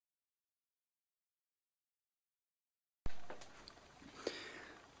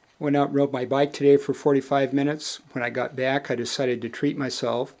Went out and rode my bike today for 45 minutes. When I got back, I decided to treat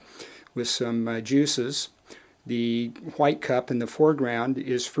myself with some juices. The white cup in the foreground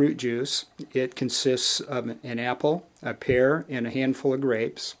is fruit juice. It consists of an apple, a pear, and a handful of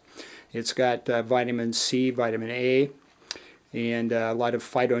grapes. It's got vitamin C, vitamin A, and a lot of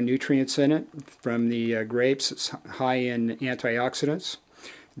phytonutrients in it from the grapes. It's high in antioxidants.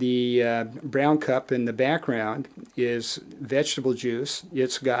 The brown cup in the background is vegetable juice.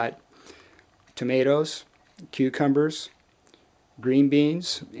 It's got tomatoes, cucumbers, green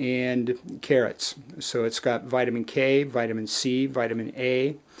beans, and carrots. So it's got vitamin K, vitamin C, vitamin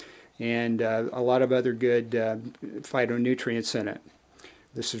A, and a lot of other good phytonutrients in it.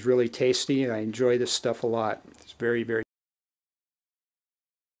 This is really tasty. I enjoy this stuff a lot. It's very, very